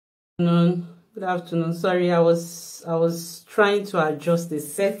Good afternoon. Sorry, I was trying to adjust the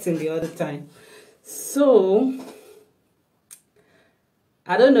setting the other time. So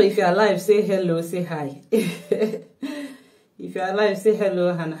I don't know if you're alive, say hello, say hi. If you're alive, say hello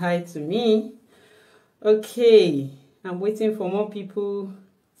and hi to me. Okay, I'm waiting for more people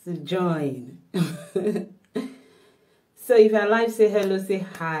to join. So if you're alive, say hello, say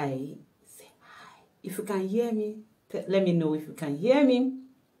hi. Say hi. If you can hear me, let me know if you can hear me.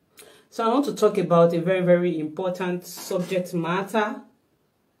 So I want to talk about a very, very important subject matter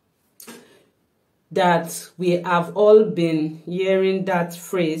that we have all been hearing, that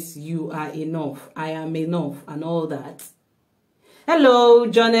phrase, you are enough, I am enough, and all that. Hello,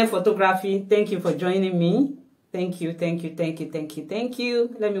 Johnny Photography. Thank you for joining me. Thank you, thank you, thank you, thank you, thank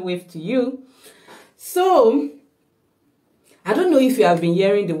you. Let me wave to you. So, I don't know if you have been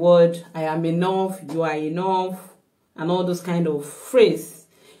hearing the word, I am enough, you are enough, and all those kind of phrases.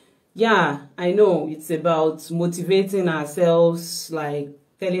 Yeah, I know it's about motivating ourselves, like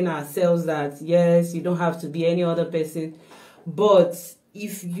telling ourselves that, yes, you don't have to be any other person. But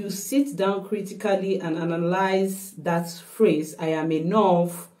if you sit down critically and analyze that phrase, I am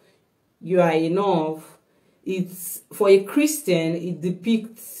enough, you are enough, it's, for a Christian, it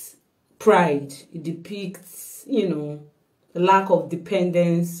depicts pride. It depicts, lack of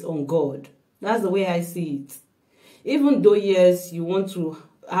dependence on God. That's the way I see it. Even though, yes, you want to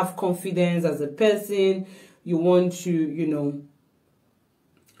have confidence as a person, you want to,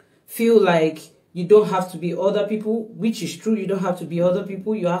 feel like you don't have to be other people, which is true. You don't have to be other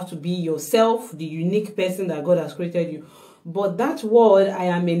people. You have to be yourself, the unique person that God has created you. But that word, I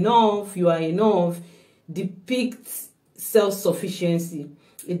am enough, you are enough, depicts self-sufficiency.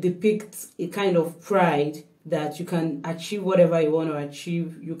 It depicts a kind of pride that you can achieve whatever you want to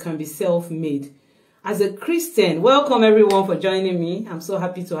achieve. You can be self-made. As a Christian, welcome everyone for joining me. I'm so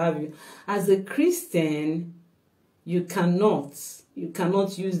happy to have you. As a Christian, you cannot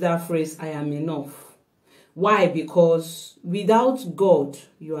use that phrase, I am enough. Why? Because without God,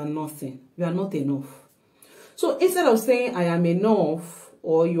 you are nothing. You are not enough. So instead of saying, I am enough,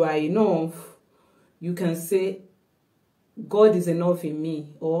 or you are enough, you can say, God is enough in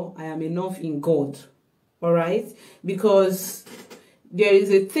me, or I am enough in God. All right? Because there is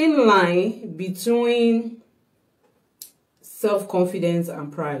a thin line between self-confidence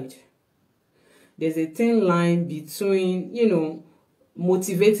and pride. There's a thin line between,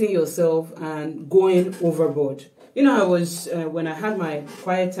 motivating yourself and going overboard. I was, when I had my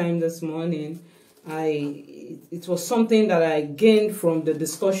quiet time this morning, it was something that I gained from the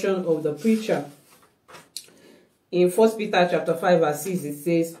discussion of the preacher. In 1 Peter chapter 5 verse 6, it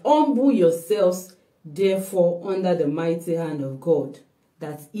says, humble yourselves therefore under the mighty hand of God,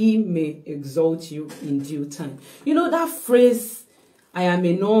 that he may exalt you in due time. That phrase, I am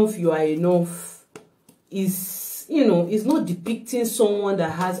enough, you are enough, is not depicting someone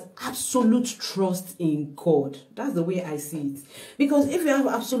that has absolute trust in God. That's the way I see it. Because if you have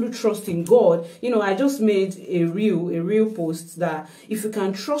absolute trust in God, I just made a real post that if you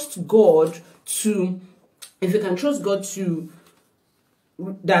can trust God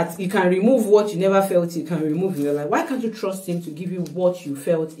that he can remove what you never felt he can remove in your life, why can't you trust him to give you what you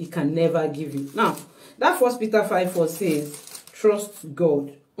felt he can never give you? Now, that 1 Peter 5:4 says, trust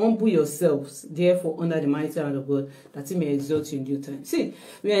God, humble yourselves, therefore, under the mighty hand of God, that he may exalt you in due time. See,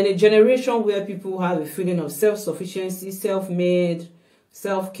 we are in a generation where people have a feeling of self-sufficiency, self-made,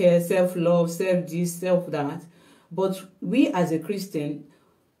 self-care, self-love, self-this, self-that. But we as a Christian,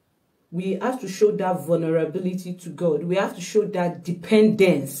 we have to show that vulnerability to God. We have to show that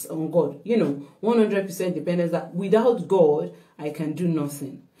dependence on God. 100% dependence, that without God, I can do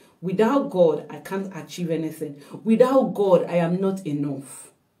nothing. Without God, I can't achieve anything. Without God, I am not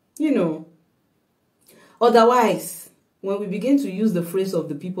enough. Otherwise, when we begin to use the phrase of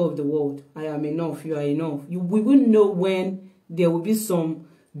the people of the world, I am enough, you are enough, we will know when there will be some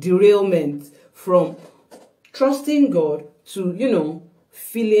derailment from trusting God to,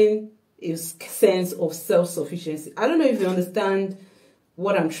 feeling a sense of self-sufficiency. I don't know if you understand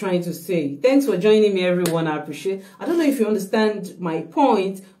what I'm trying to say. Thanks for joining me, everyone. I appreciate it. I don't know if you understand my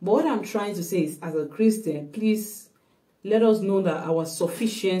point, but what I'm trying to say is, as a Christian, please let us know that our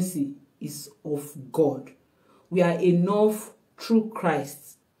sufficiency is of God. We are enough through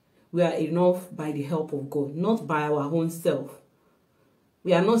Christ. We are enough by the help of God, not by our own self.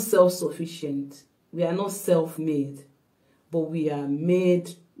 We are not self-sufficient. We are not self-made, but we are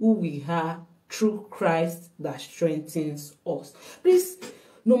made who we are through Christ that strengthens us. Please,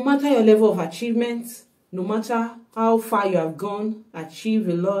 no matter your level of achievement, No matter how far you have gone, achieve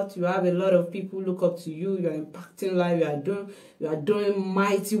a lot, you have a lot of people look up to you, you are impacting life, you are doing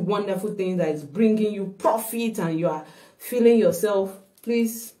mighty, wonderful things that is bringing you profit, and you are feeling yourself.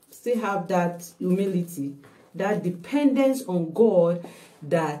 Please still have that humility, that dependence on God,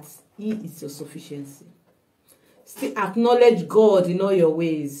 that He is your sufficiency. Still acknowledge God in all your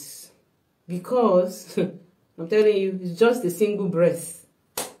ways, because I'm telling you, it's just a single breath.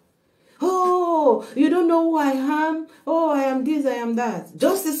 Oh, you don't know who I am. Oh, I am this, I am that.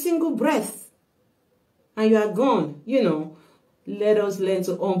 Just a single breath, and you are gone. You know, let us learn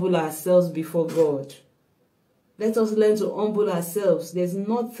to humble ourselves before God. Let us learn to humble ourselves. There's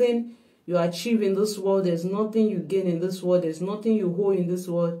nothing you achieve in this world. There's nothing you gain in this world. There's nothing you hold in this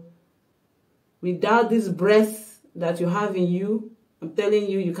world. Without this breath that you have in you, I'm telling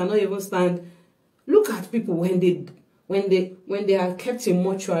you, you cannot even stand. Look at people when they are kept in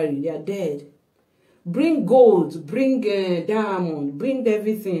mortuary, they are dead. Bring gold, bring diamond, bring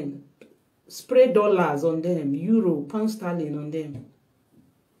everything. Spray dollars on them, euro, pound sterling on them.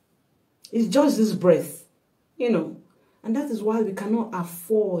 It's just this breath, you know. And that is why we cannot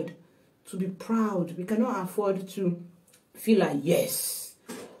afford to be proud. We cannot afford to feel like, yes,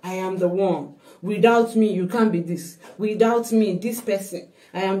 I am the one. Without me, you can't be this. Without me, this person.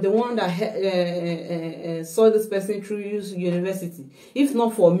 I am the one that saw this person through university. If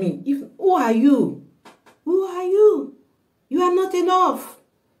not for me, who are you? Who are you? You are not enough.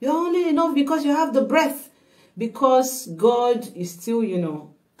 You are only enough because you have the breath. Because God is still, you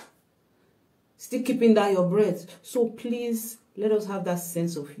know, still keeping that your breath. So please, let us have that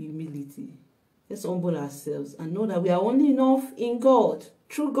sense of humility. Let's humble ourselves and know that we are only enough in God,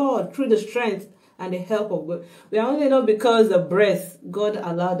 through the strength and the help of God. We are only enough because the breath, God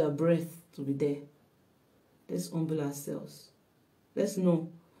allowed the breath to be there. Let's humble ourselves. Let's know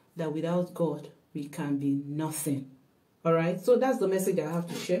that without God, we can be nothing. All right? So that's the message I have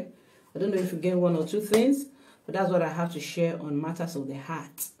to share. I don't know if you get one or two things, but that's what I have to share on matters of the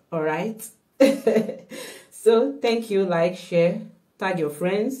heart. All right? So thank you. Like, share, tag your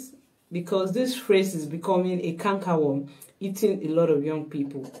friends, because this phrase is becoming a cankerworm, eating a lot of young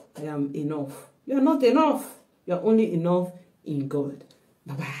people. I am enough. You are not enough. You are only enough in God.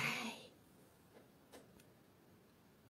 Bye-bye.